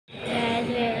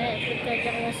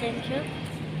Jakarta Central,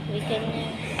 we can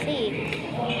see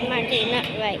MRT not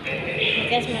right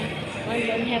because my one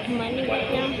don't have money right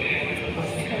now.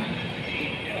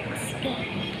 So, let's go.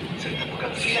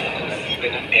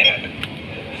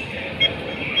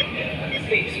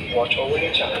 Please watch over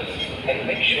your child and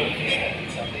make sure his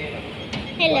hands are there.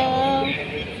 Hello.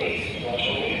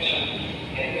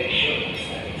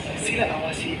 Sila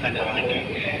awasi anak anda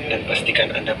dan pastikan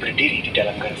anda berdiri di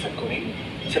dalam garisan kuning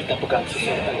serta pegang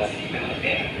susun tangan dengan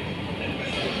erat.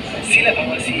 Sila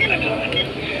awasi anak anda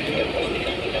dan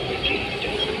pastikan anda berdiri di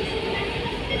dalam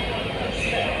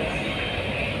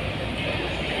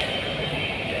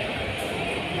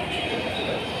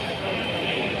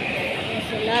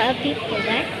There's a lot of people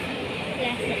there.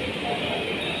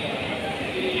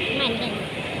 Mana?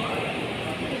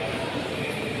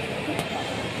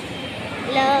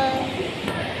 Hello.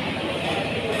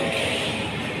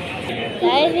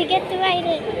 Guys, we get to ride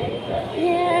it.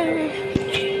 Yeah.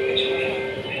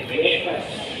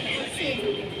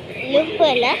 Lupa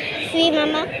lah. See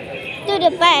mama. Tu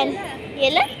depan.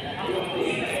 Yelah.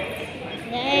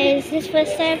 Guys, this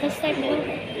first time no.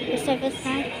 First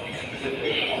time.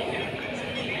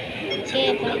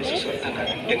 Okay, apa ni?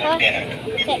 dengan erat.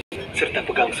 Serta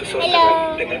pegang susun Hello.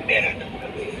 tangan dengan erat.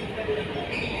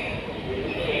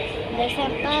 Dah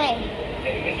sampai.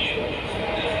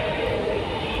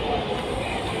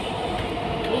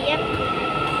 Yep.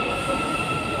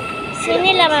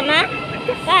 Sinilah mama.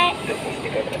 Bye.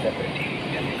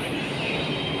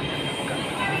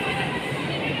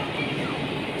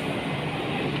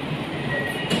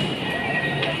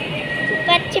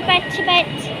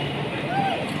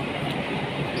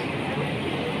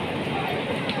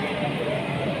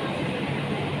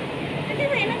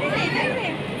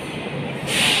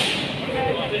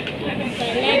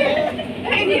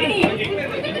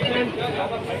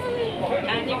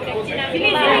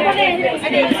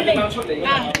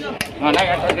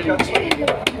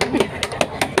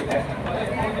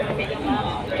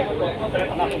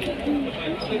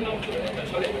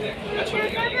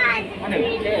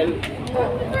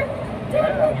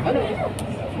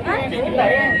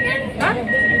 Dan pastikan anda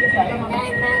berdiri di dalam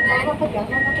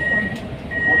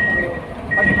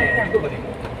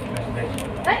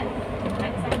Cepat.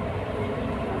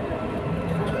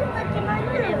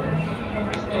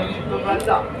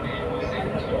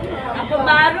 Apa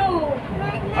baru?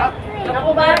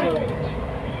 Apa baru?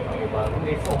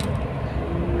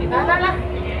 Di mana lah?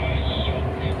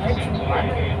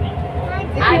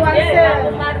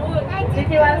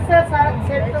 Siti Wangsa,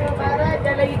 Sentral Barat,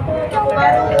 Jalan itu, Kampung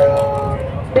Baru.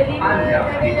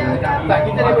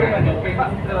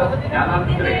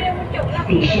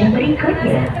 Stesen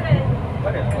berikutnya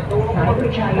Saya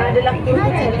percaya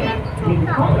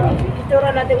Kita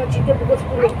orang nak tengok cerita pukul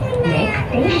 10. Next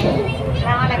station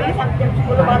Jangan lagi sampai jam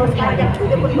 10 baru sampai jam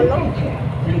 10 pun belum.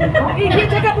 Dia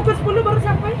cakap pukul 10 baru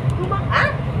sampai rumah.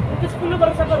 Pukul 10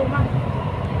 baru sampai rumah.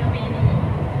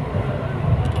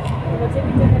 Macam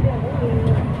ni jangan dia.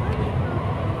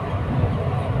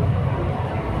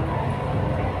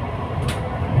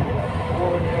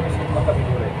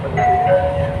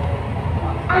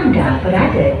 Anda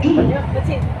berada di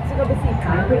Kecil, suka besi.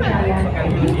 Saya percaya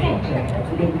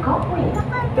Bangkok Way.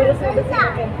 Terus suka besi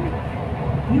makan.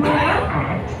 You are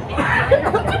at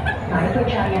Saya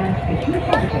percaya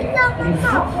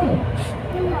Bangkok Way.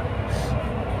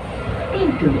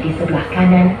 Pintu di sebelah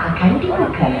kanan akan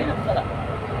dibuka.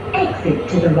 Exit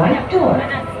to the right door.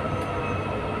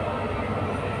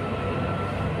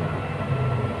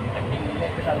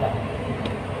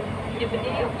 Dia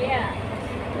berdiri okey lah.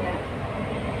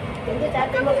 Tentu saya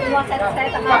tengok semua saya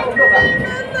tak mahu.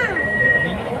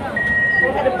 Saya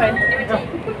kat depan.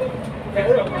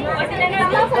 Masih dah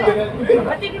nak apa?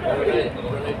 Mati dulu.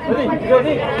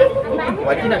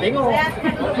 Wajib nak tengok.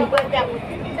 Saya cuba jap.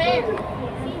 Saya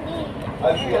sini.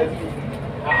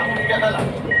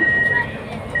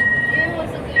 Dia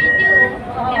masuk ke video.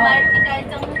 MRT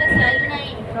Kajang muka selalu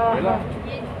naik. Dia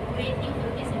rating tu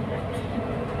dia sebab.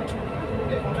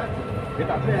 Dia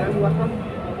tak payah luar kan.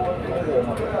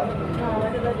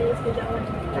 Ada dia sekejap kan.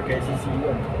 Pakai CC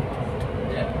kan.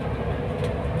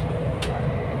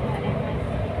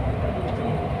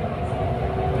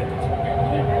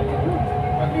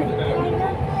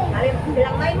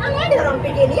 Bilang main mana ada orang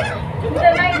pergi ni ya?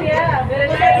 Sudah naik dia.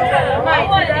 Ramai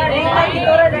kita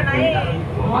orang dah naik.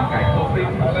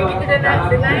 Kita dah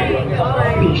naik.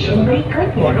 Stesen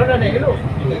berikutnya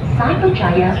Saya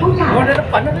percaya Utara. Ada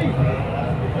depan dah ni.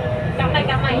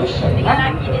 Kamai. Dengan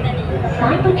laki dia tadi.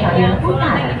 Saya percaya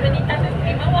Utara. Penita tu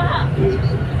di bawah.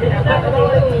 Dapat tu.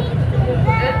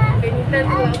 Penita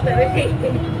tu tak boleh.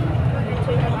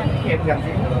 Pegang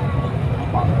sini.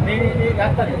 Ini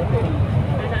gatal ni.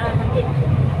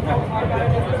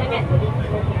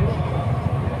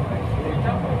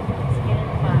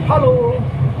 Halo.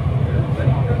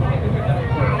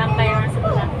 Lampai orang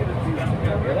sebelah.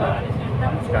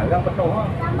 Sekarang penuh ah.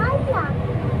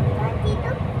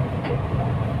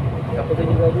 Siapa tu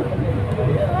juga tu?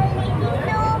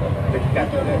 Dekat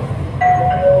tu.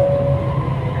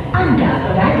 Anda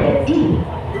berada di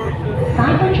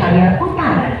Putrajaya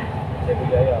Utara.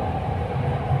 Putrajaya.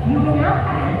 You will now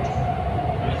at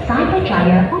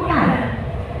Putrajaya Utara.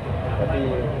 Tapi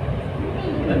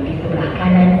Pintu di sebelah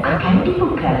kanan akan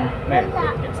dibuka.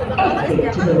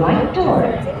 Exit to the right door.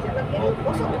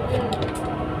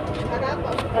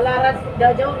 Kalau ras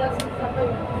jauh-jauh ras sampai.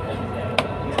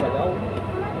 bisa jauh.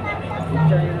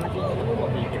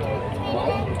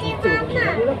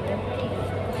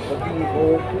 Pergi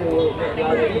pokok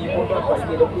lari pun dapat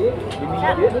sikit lebih. Ini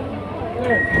dia.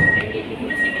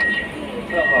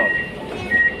 Berapa?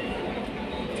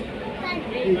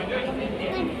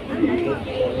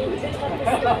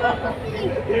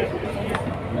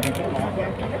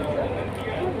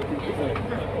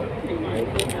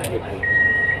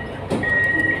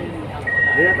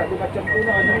 Dia tak ada macam tu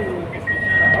lah ni.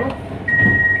 Tahu?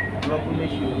 Berapa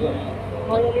Malaysia ke?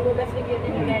 Kalau RM15 ni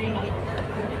RM3.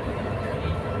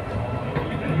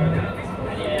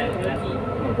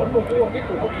 Berapa kuah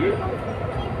gitu?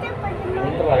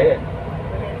 Ini terakhir.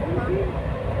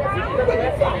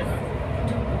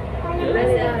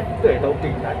 Betul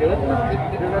tauping tak ada.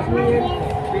 Dia rasmi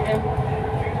BM.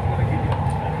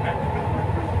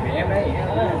 BM naik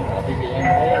kan? Tapi BM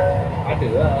naik ada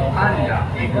lah.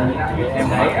 BM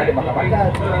naik ada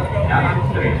makan-makan.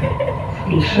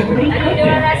 Station Ada berikutnya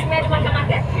orang rasmi ada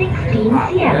makan-makan. 16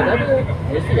 Sierra. Ada.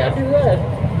 Mesti ada kan?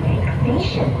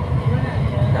 Station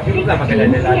Tapi bukan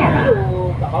makanan dalam tu.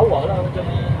 Kat bawah lah macam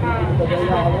Putrajaya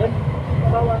kan.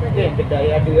 Bawah tu. Kan kedai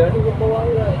ada tu kat bawah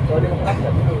lah. Kalau ada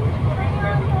makan tu.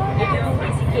 Dia rumah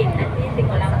sikit. Nanti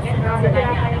tengok lama kan. Rasa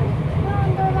banyak.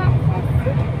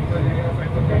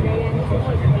 Putrajaya ni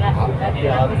semua berlaku.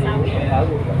 Dia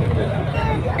baru.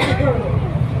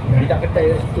 Tidak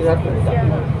kedai situ satu tak.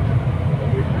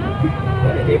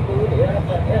 Ada depo dia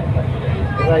dapat kan.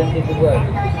 Gerai dia buat.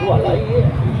 Jual lain je.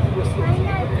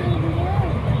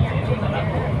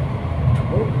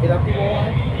 Oh, kita pergi bawah.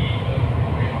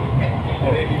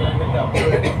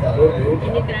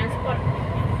 Ini transport.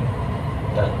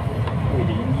 Oh,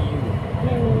 dingin.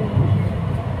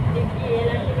 Tinggi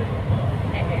lah.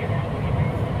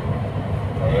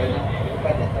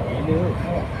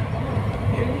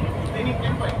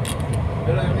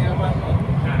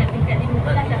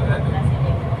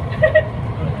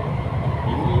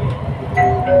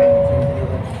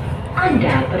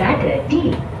 Anda berada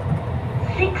di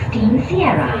 16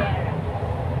 Sierra.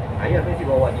 Ayah mesti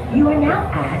bawa ni. You are now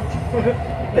at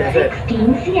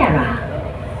 16 Sierra.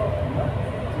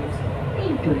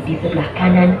 Pintu di sebelah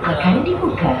kanan akan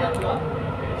dibuka.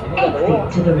 Exit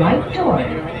to the right door.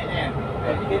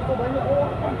 Kereta banyak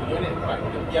orang.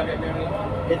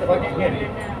 Kereta banyak kan?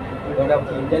 Orang dah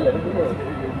pergi jalan dulu.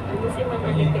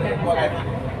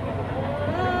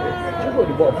 Cuba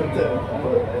dia bawa free.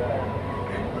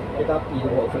 Kereta api dia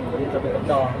bawa free. Dia sampai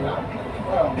rendah.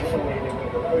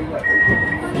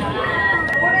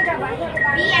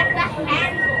 Biarlah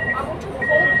hand. I want to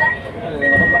hold that.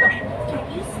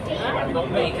 You stay.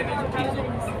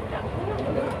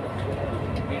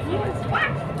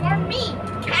 What? For me.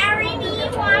 Carry me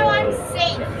while I'm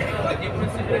safe.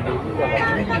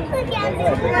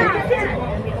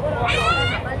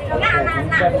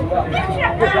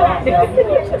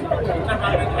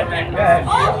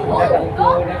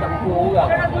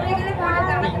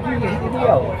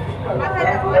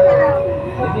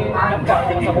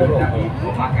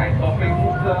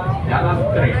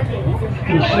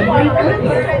 Station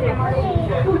berikutnya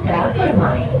Putra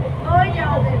Permai.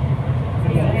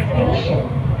 Station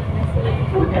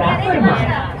Putra Permai.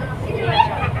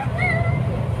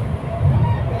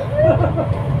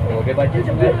 Oh, dia baca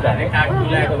juga. Aku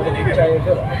lah kalau dia percaya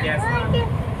ke. Yes.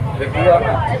 Dia keluar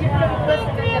lah.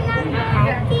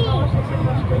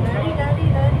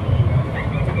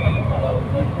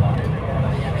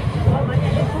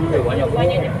 Banyak buah.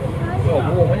 Oh,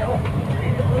 buah banyak.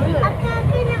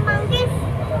 Aku nak manggis.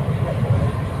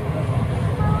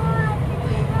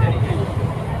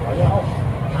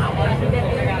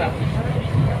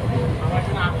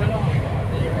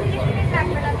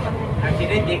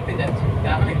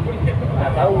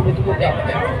 Tak tahu dia turun tak.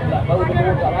 Tak tahu dia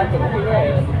turun kat mana tu kan.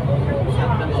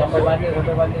 Sampai mana.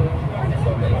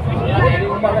 Dari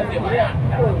rumah kan dia.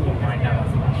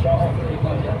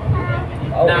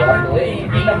 Oh,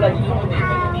 minum lagi.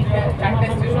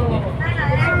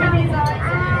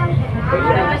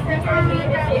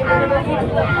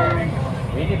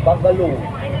 bungalow.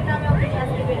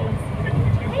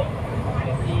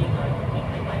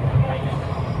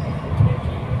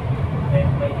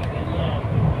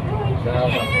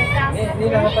 Ni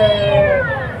nama apa?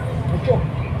 Pucuk.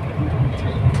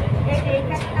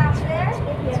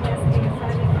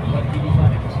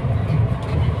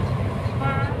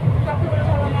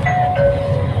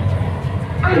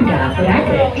 Anda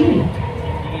berada di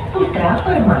Putra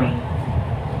Permai.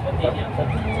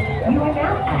 You are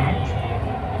now at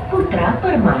Putra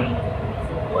Permai.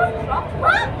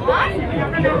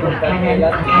 Sebelah kanan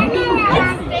akan dibuka.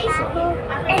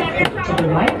 Exit to the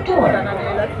right door.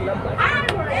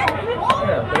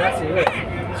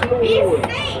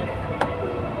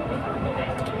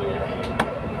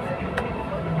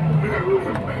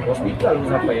 Hospital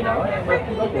sampai dah. MRT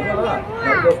bagus lah.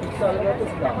 Nak ke hospital ke tu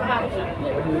senang.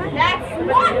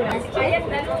 Saya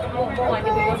selalu bawa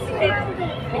dia bawa sikit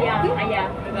ayah.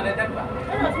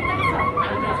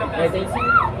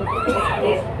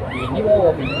 Ini bawa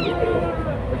pergi.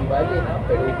 Pergi balik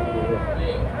sampai dia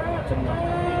senang.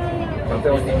 Sampai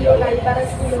orang tinggal.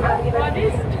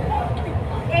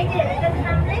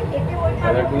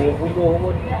 Kalau 20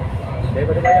 pun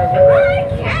daripada bayar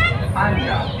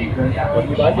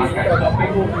pergi balik kita tak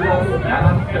perlu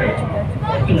dalam tren.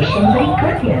 Stesen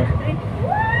berikutnya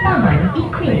Taman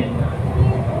Iklim.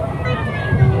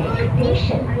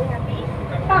 Station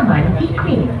Taman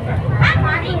Iklim.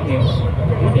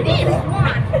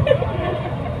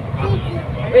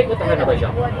 Kau tahan Abang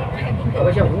Syam.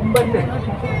 Abang Syam umban dia.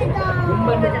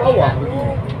 Umban dia bawah.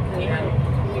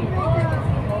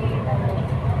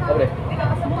 Apa dia?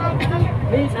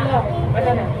 Ni sebelah.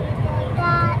 Mana ni?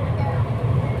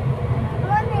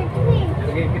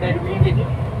 Pergi kedai RM2.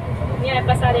 Ni ada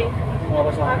pasar dia. Oh,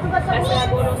 pasal. Pasar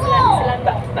Borong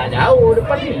Selatan. Tak jauh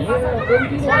depan ni.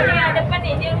 Berhenti Oh ni ada depan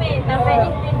ni dia main sampai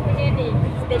Iklim punya ni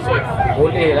stesen.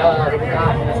 boleh lah.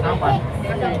 Dekat selamat.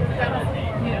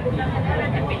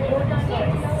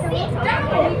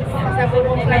 Pasar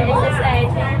Borong Selatan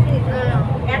exercise.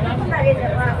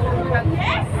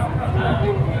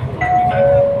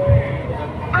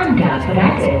 Anda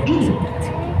berada di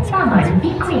Taman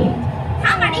Iklim.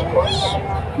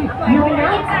 You are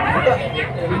now at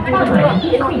Taman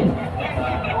Iklim.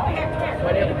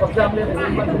 Mana aku pegang dia.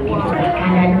 Sebelah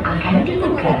kanan akan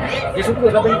dibuka. Dia suka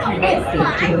lah berhenti. Exit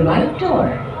to the right door.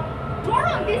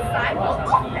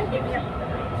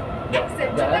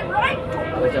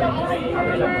 Macam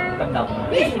tendang.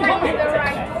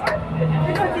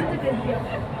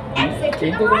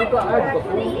 Pintu dia buka kan. Buka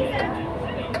pun.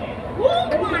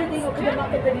 Tadi kita tengok kedai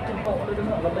makan tadi tu. Kau dah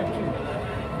dengar barbecue.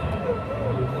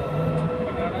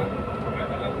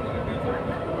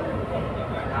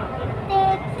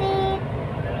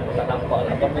 Tak nampak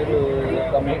lah kamera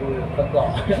tegak.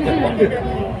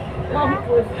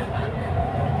 Mampus.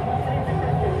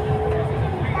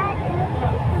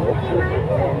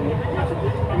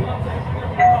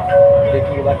 Dia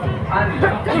kira batu.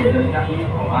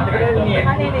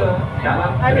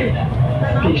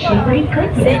 Stesen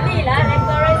berikutnya Sini lah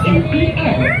restoran sini.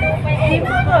 UPM.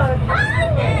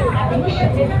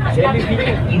 Station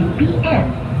UPM.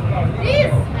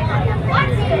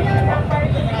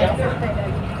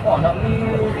 Oh, nak ni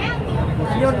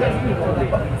Sion kat sini.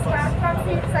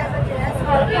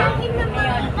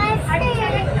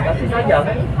 Tapi saja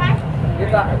kan. Dia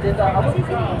tak apa?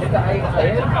 Dia tak air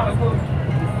saya.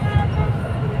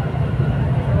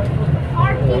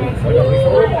 Banyak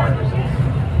restoran.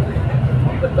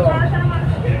 Betul.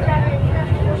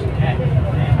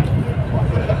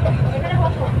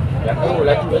 Ya tahu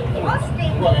lagi.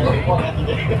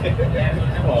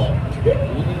 Oh.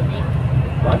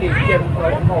 Balik jam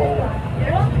mau.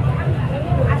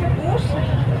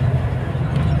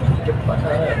 Cepat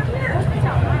lah.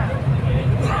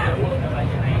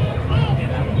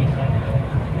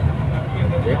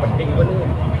 Dia penting pun ni.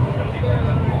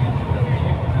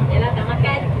 Yalah tak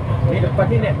makan. Ni depan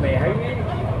ni nak main highway.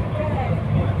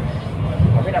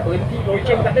 Tapi nak berhenti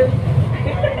loceng tak ada.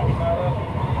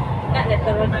 Tak ada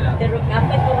turun dekat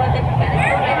restoran tadi.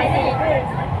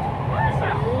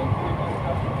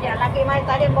 Ya, laki main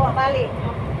tadi bawa balik.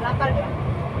 Lapar dia.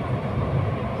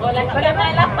 Oh lagi pada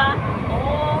main lapar.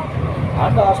 Oh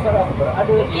Ada sekarang berada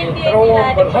di mungkin dia ni terowong lah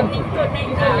dia berhantu. ikut naik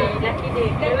ni laki dia.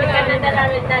 Kan dia kanan dalam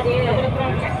rendah dia.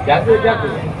 Jaga.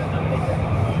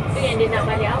 Tu yang dia nak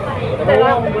balik awal.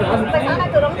 Terowong berhantu. Sampai sana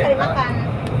turun cari makan.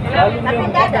 Lalu Tapi memang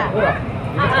tak ada. orang.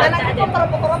 Sana kita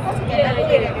keropok-keropok sikit. Tak boleh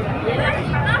dia bilang.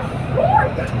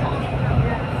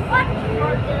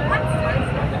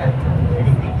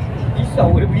 Risau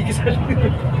dia pergi ke sana.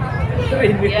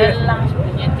 Train dia. Yelah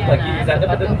sebenarnya dia Bagi sana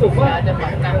bertentu lah. ada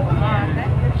makan.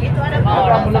 Itu ada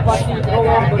Orang melepasi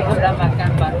orang nanti sudah makan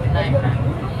baru naik.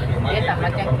 Dia tak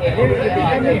macam kayak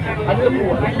ada lembu.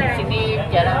 sini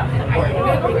jalan.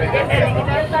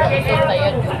 Besok saya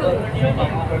juga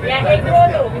yang agro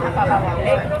tu.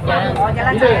 jalan.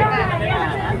 Jalan saya kan.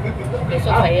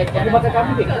 Besok saya Dia jalan. makan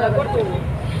kambing kan lagu tu.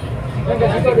 Kan kat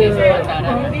situ Saya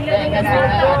ada. ingat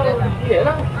sana ada.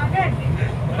 Iyalah.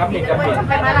 Kambing.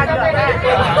 Sampai mana juga kan?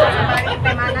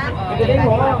 Sampai mana? Kita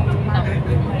tengok lah.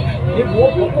 Dia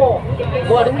buah pokok.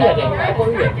 Buah ada uya dia. Pokok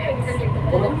uya.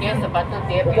 Pokoknya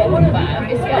sepatutnya dia berubah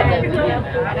habis ada punya.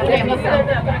 Dia bisa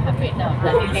habis dah.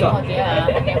 Nanti tengok dia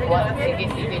dia buat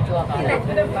sikit-sikit jual barang.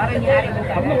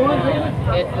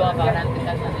 Dia jual barang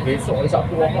dekat sana. Besok hari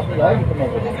Sabtu Ahad ni lagi penuh.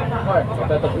 Kan?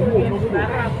 Sampai terpuluh dulu. Ni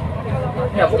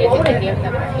apa Jadi kau ni? dia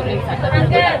tulis sana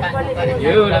dia dapat juga.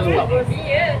 Ya, dah buat.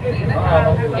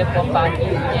 Dia pembagi.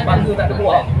 Bangga tak ada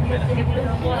buah.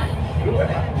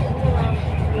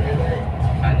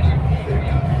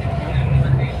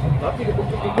 Tapi dia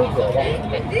betul-betul juga bang.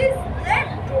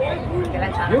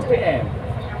 UPM.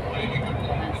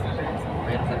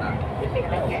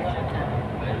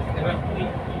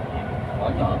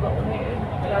 Banyak agak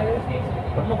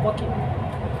penuh parking.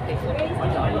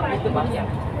 Banyak kita banyak.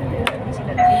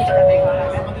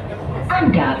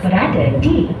 Anda berada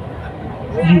di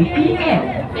UPM.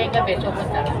 Dia ingat besok pun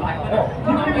tak ramai orang.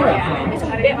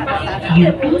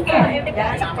 UPM.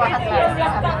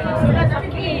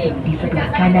 Di sebelah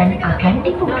kanan akan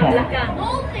dibuka.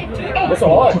 Exit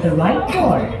to the right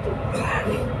door.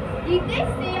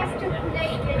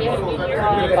 Dia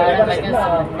barang banyak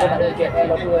Dia ada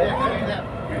KL apa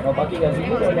Kalau parking kat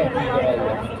sini dia naik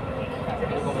KL.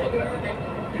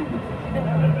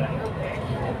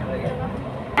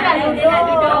 Tak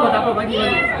apa bagi.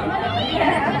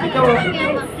 Kita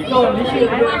Malaysia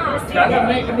jangan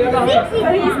naik ke dia lah.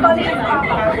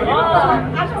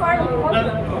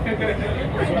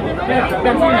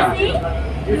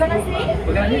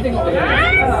 Pegang ni tengok. Kalau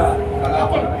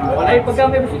pegang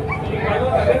dia mesti.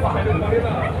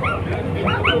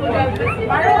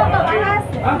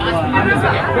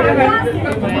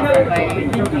 Stesen berikutnya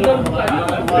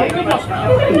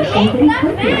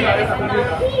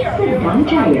Sentral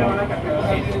Jaya.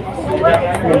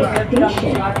 Next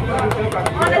station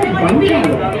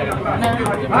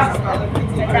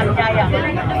Sentral Jaya.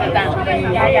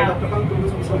 Jaya.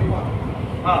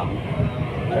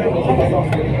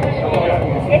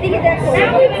 Jadi kita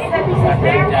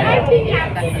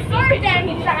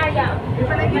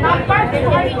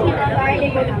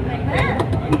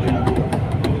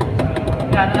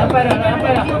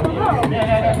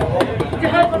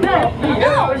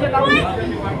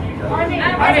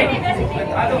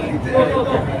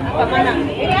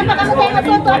ini apa kamu tengok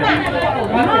foto apa?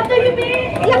 Hilang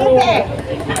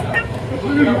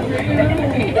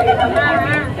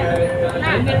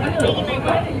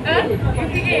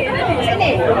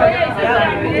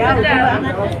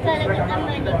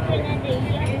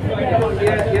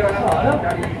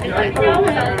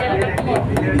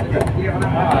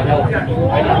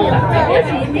itu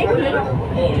sini.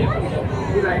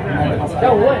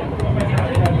 Jauh kan?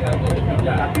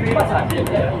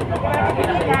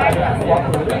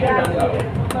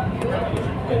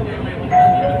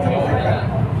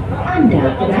 Anda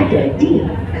berada di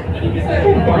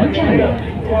Sentral Jaya.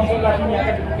 Sentral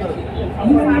Jaya.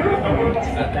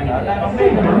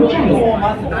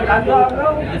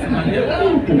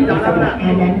 Pintu di sebelah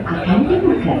kanan akan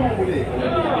dibuka.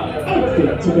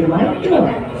 Exit to the right door.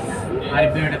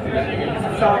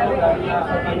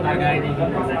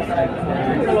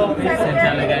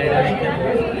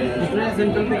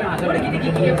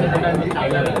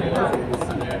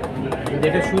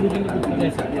 যেটা শুরু কিন্তু করতে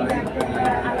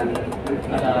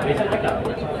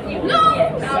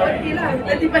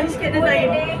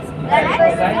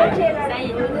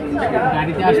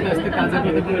গাড়িতে আস্তে আস্তে কাজে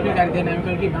পেতে পেতে গাড়িতে নেমে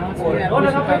গেল কি ভাঙা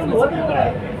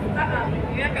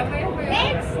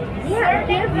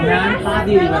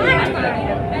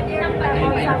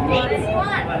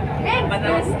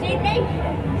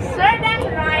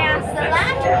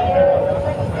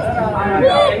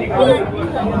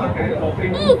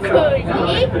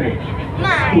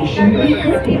Stesen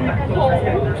berikutnya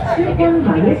Serdang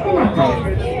Raya Selatan.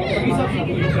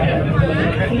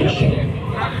 Stesen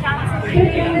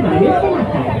Serdang Raya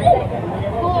Selatan.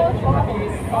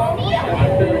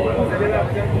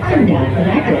 Anda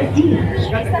berada di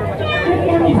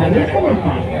Serdang Raya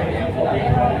Selatan.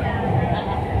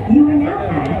 You are now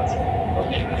at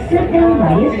Serdang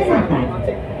Raya Selatan.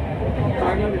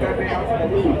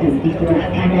 Pintu di sebelah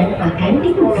kanan akan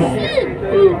dibuka.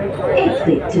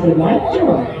 Exit to the right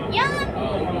door.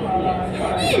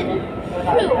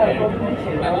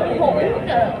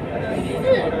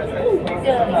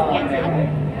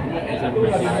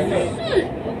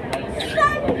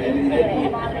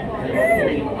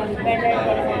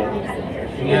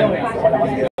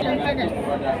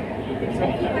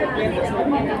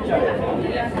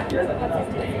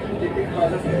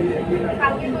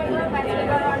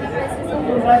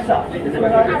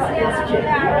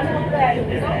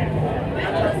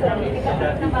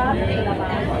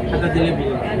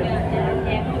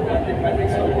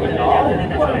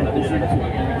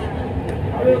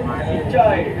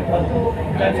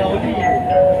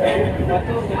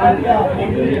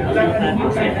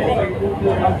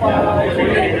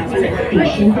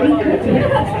 Station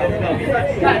berikutnya.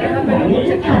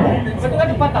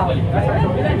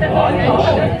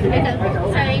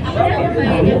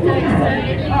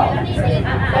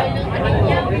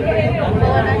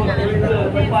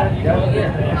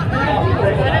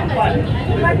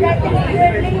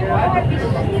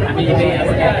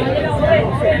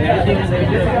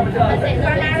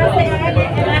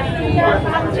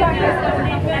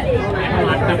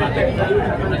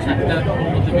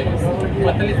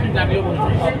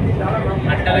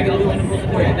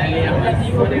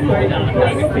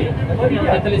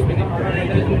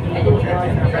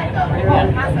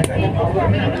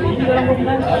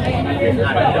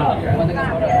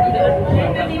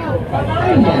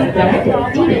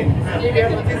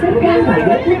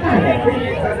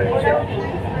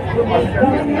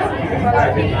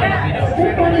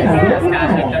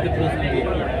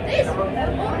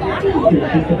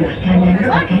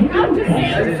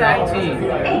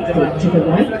 Exit to the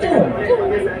right door.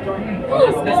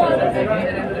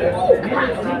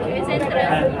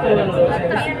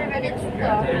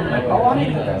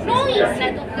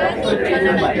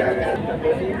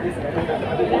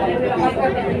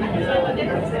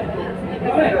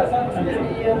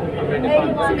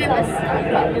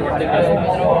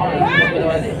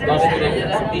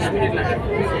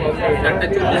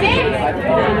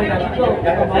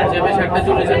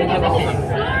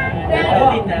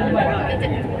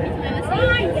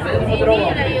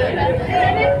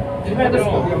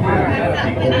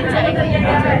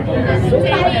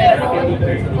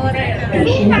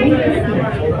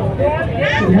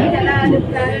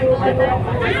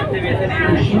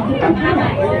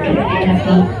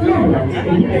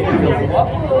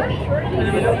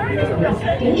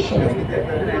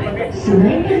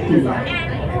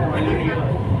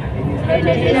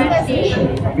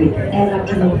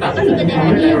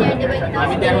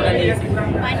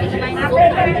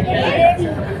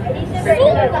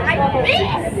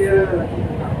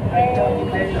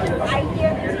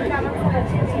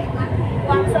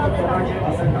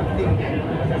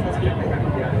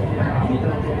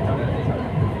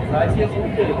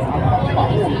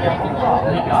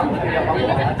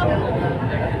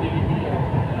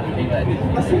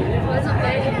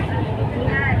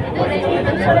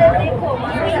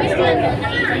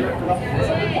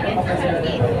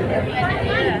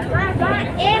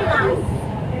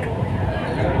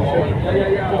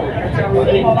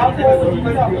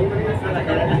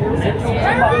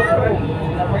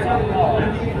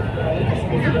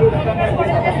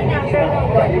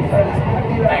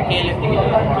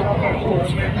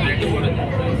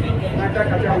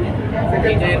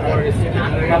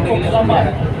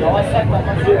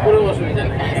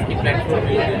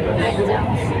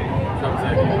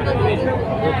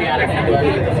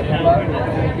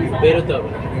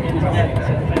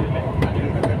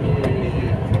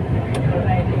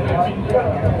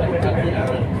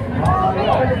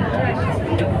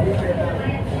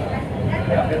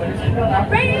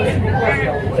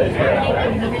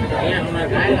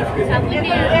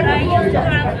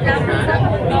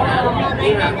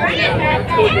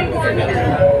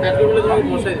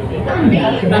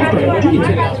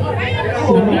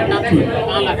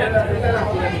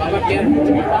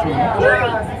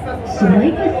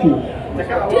 Sungai Kasih.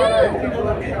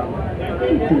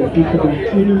 Pintu di sebelah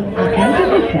kiri akan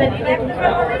dibuka.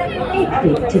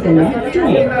 Exit to the left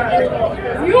door.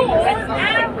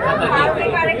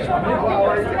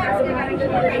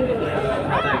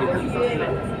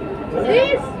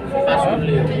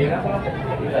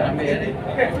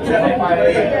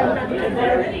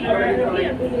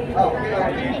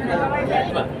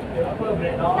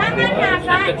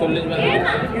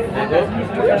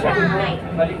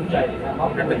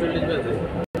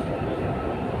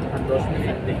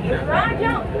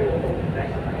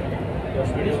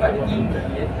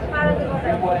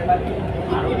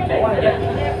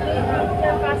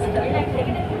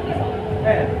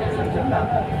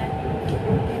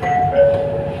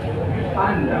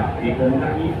 Anda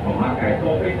dikehendaki memakai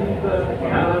topeng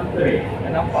dalam tren.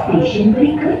 Stesen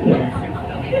berikutnya,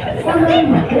 Conlay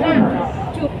Naga Emas.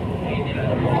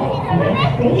 Next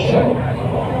station,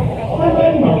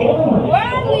 Conlay Naga Emas. Where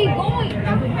are we going?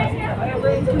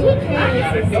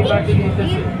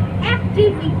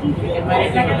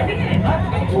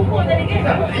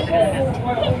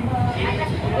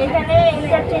 এখানে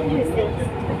ইন্টারচেঞ্জ হয়েছে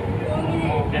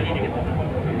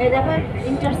এই দেখো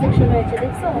ইন্টারসেকশন হয়েছে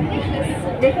দেখছো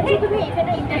দেখেছো তুমি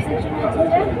এখানে ইন্টারসেকশন হয়েছে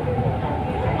যে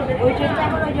ওই ট্রেনটা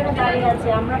এখন ওই জন্য দাঁড়িয়ে আছে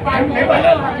আমরা পার হয়ে গেলে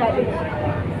ওরা যাবে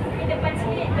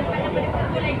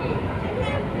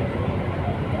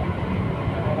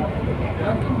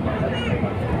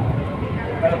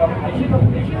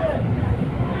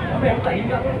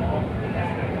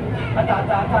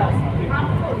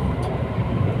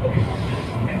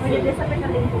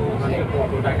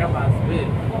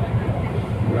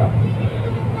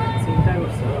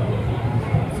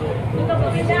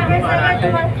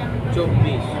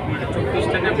চব্বিশ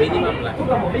টাকা মিনিমাম লাগে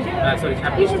সরি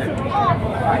 26 টাকা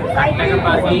 8 টাকা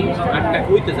পার্কিং 8 টাকা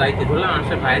হইতে যাইতে বললাম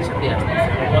আমার ভাইয়ের সাথে আসতে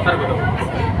কথার কথা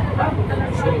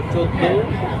 14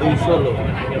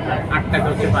 8 টাকা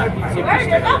হচ্ছে পার্কিং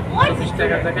 24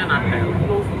 টাকা থেকে 8 টাকা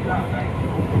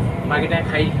বাকিটা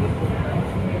খাই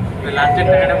লাঞ্চের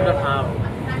টাকাটা পুরো খাওয়া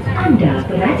Anda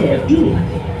berada di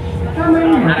Taman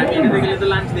আর Naga আমি এখানে Emas. গেলে তো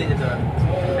লাঞ্চ দিয়ে যেতে পারবো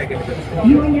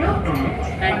You are now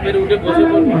at একবার উঠে বসে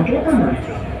Taman পড়বো Naga Emas.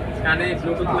 কানে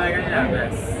ব্লুটুথ লাগাই আর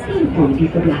ব্যাস Pintu di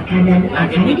sebelah kanan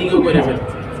আগে akan মিটিংও করে dibuka.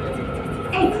 ফেলছি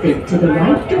Exit to the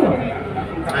right door.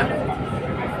 R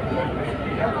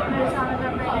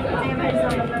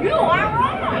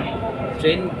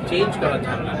train change করা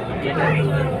ঝামেলা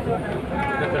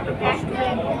একটা প্রশ্ন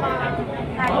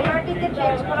MRTতে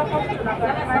চেঞ্জ করা কষ্ট না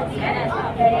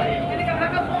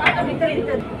ভিতরে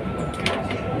ভিতরে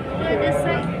this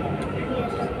side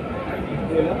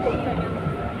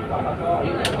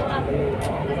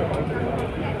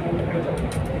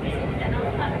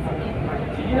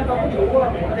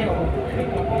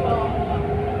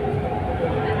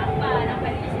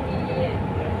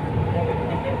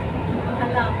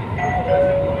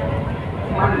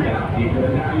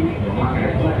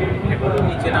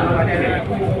নিচে নামা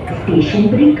Stesen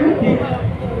berikutnya,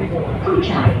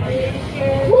 Putrajaya.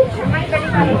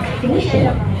 Next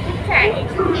station,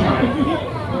 Putrajaya.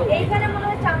 এইখানে মনে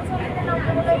হয় চান্সেলতে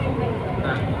নামতে বলে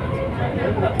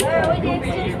ওই যে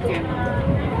এক্সচেঞ্জ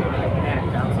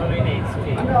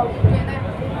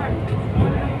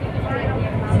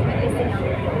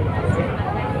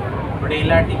बड़े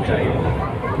इलाटी चाहिए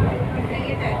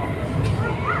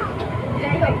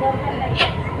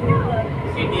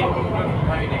एटीएम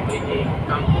भाई ने ये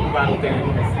काम बात करें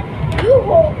You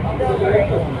hold the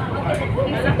there.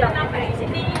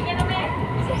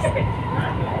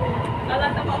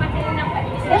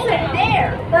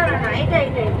 No,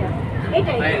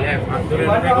 এটা नहीं है दूर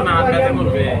को ना हाथ बैठे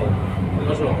করবে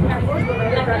বসো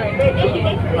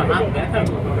हाथ बैठा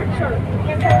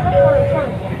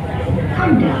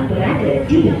Anda berada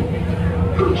di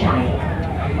Putrajaya.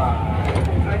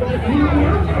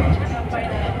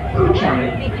 Putrajaya.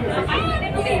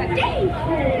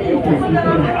 Pintu di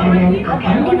sebelah kanan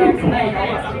akan dibuka.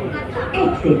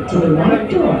 Exit to the right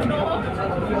door.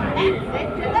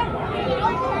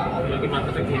 কি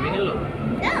মাথাটা ঘেমে গেল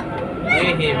এই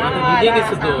হে মাথা ভিজে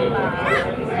গেছে তো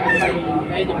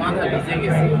এই যে মাথা ভিজে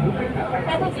গেছে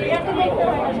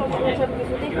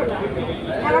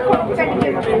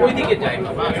ওইদিকে যাই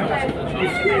বাবা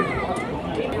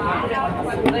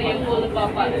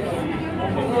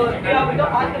ওই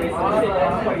দেখো কি সমস্যা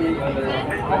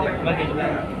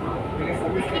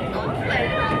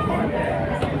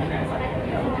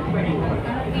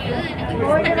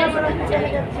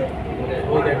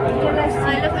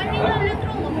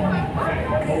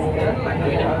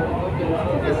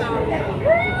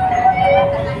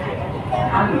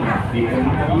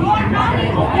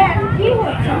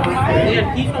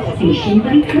Stesen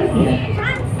berikutnya,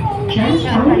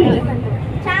 Conlay.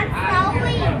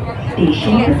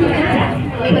 Stesen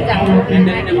berdekatan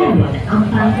dengan MRT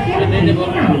Ampang Servis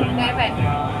Kali.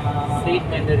 Seat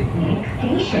मैंडरी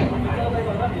Station,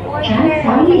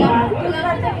 Conlay.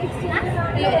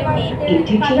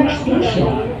 Interchange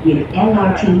station with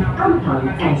MRT Ampang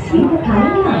and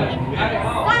Srivakali Line.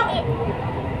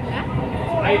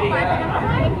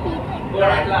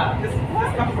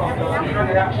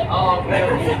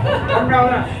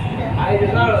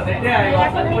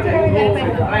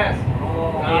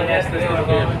 Yes,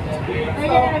 ওই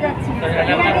জায়গাটা যাচ্ছি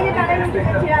এর আগে যে টানেল উঠে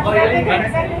যাচ্ছি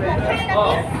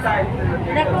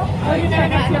দেখো ওই যে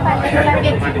যাচ্ছিল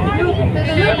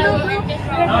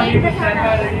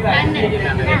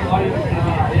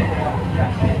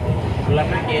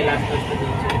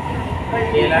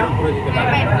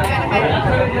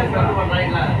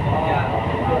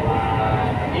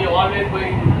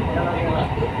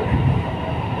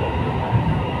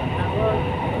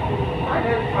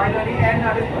Finally, and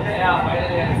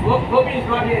Gopi is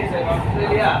not here. It's in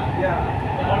Australia.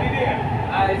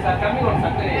 It's coming on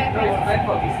Saturday. No, it's meant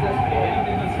for business.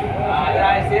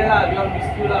 I say lah, we all miss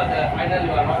you lah. The final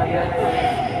you are not here.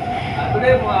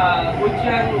 Today,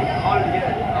 Gujian all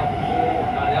here.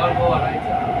 They all go alright.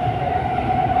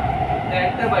 They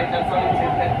enter by Consoling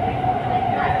Center.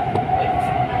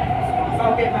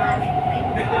 Okay, ma'am.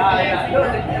 Yeah.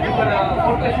 You got a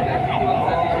photo shoot at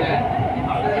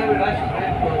after that, we rush to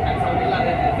Consoling lah.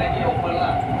 Then exactly open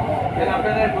lah. Then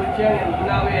after that, Gujian and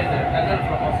Gunawe and the tunnel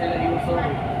from Australia, he also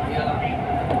here lah.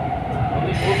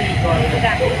 Only Gopi is not here.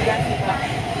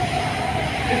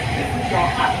 This is your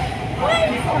heart.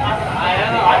 I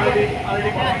have already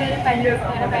 5 years.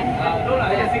 No,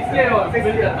 I have 6 years or 6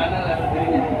 years tunnel.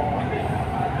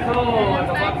 So,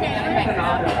 the work is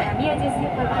now.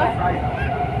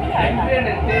 England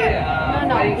and they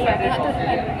buying something from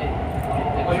Australia.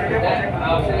 They're going to that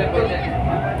Australia project.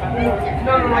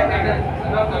 No, not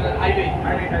tunnel, highway.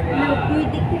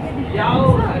 Yao,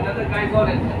 another guy got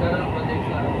a tunnel project.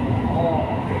 Oh,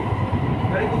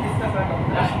 very good business.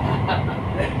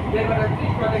 They got a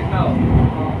 3 project now.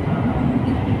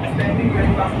 Standing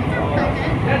very fast.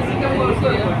 That's Singapore also,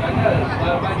 you know, tunnel.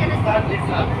 But you start this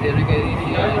up, they regarding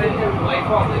the wife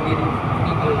of the people.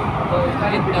 So it's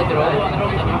kind of draw.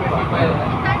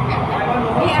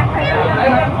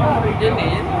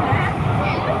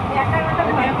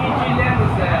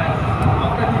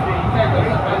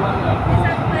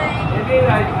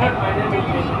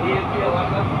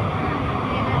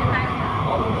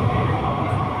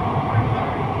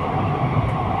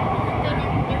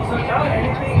 So now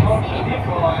anything on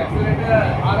for accelerator,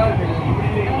 RR will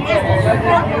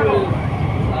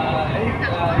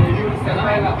you will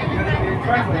standby lah.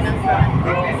 Try for this lah.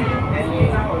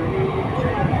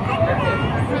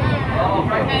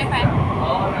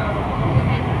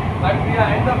 But we are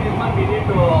end of this month, we need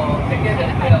to take it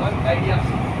and play one idea.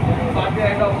 So at the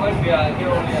end of month, we are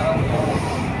here only around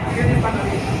here. This month.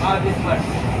 This month.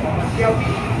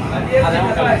 At the end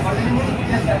of the month, continue to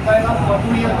just standby now for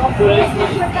 2 years.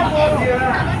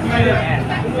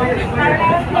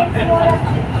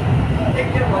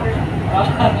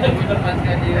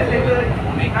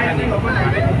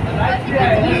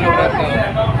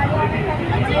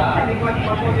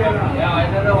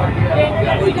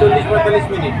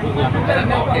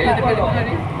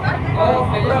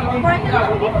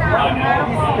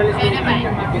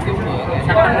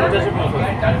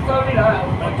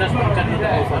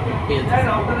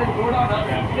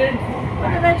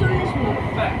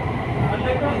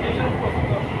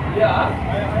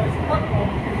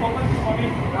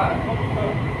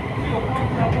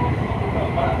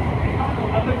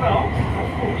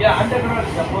 Yeah, underground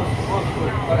is the most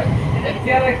good, correct. And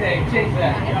here is the exchange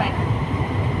there.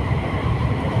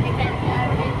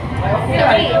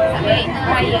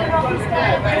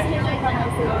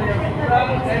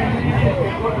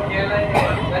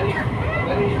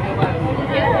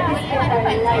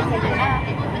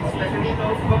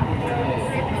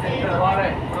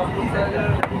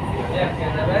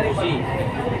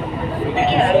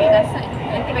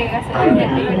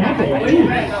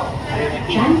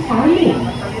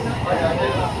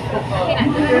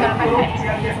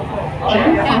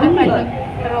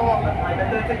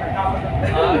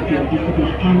 Di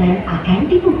sebelah kanan akan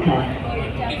dibuka.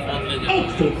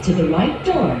 Exit to the right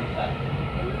door.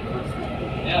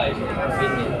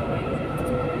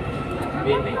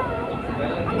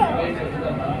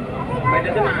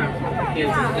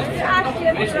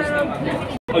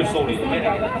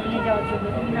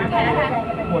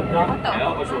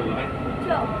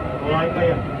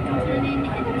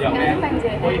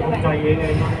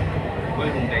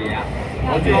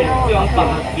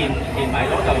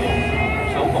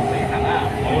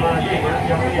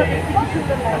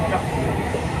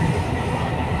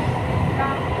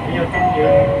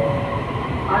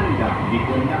 Anda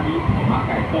dikenai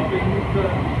memakai topeng ke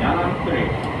dalam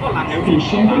kereta.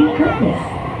 Station berikutnya,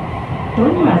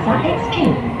 Tun Plaza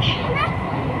Exchange.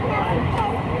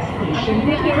 Station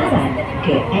berjalan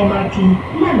ke MRT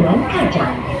Laluan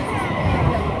Kajang.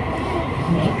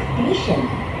 Next station,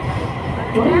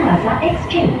 Tun Plaza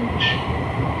Exchange.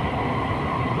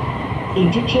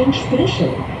 interchange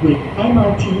station with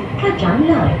MRT Putrajaya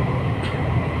Line.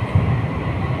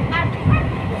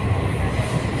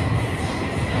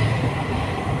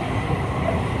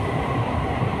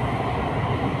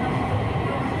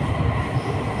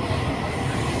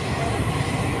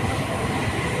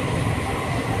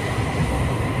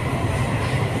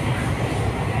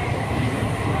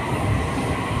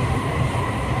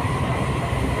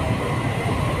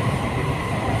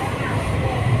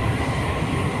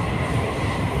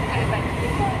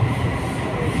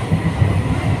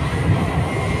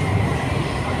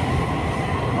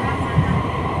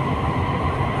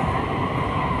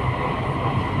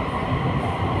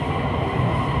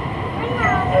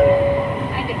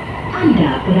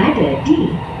 Anda berada di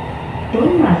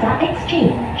Tun Masa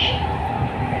Exchange.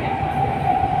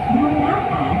 You are now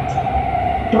at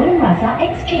Tun Masa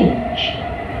Exchange.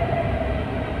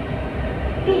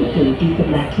 Pintu di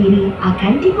sebelah kiri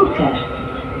akan dibuka.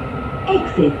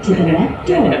 Exit to the left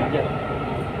door.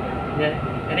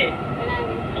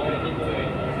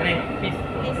 Adik, please.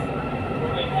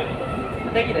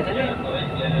 Lagi dah saja.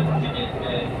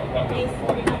 Adik.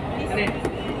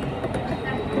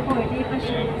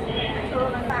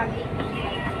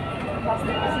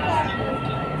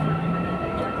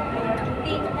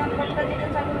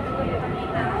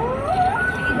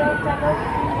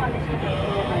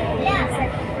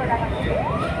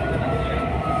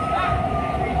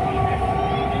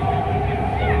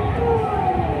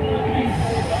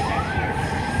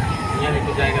 Ini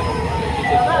ikut jaga tu.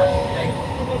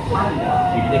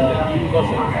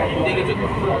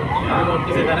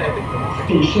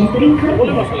 Station berikutnya.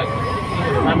 Boleh masuk lagi.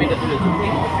 Kami dah tulis.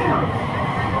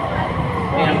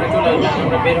 Ini আমরা চলে আসবো,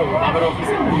 আমরা বের হবো আবার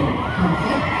অফিসে।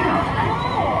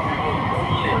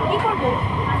 কি করবো?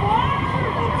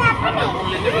 আমরা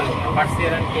Conlay বের হবো,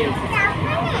 পার্সিয়ার এন্ড কেএলসি।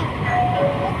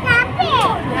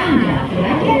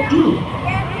 Berada di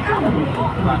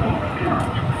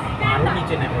আরো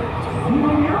নিচে নেমে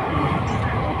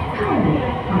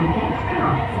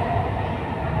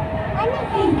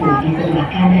Pintu di sebelah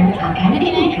kanan akan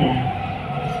dibuka.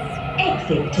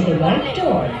 Exit to the right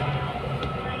door.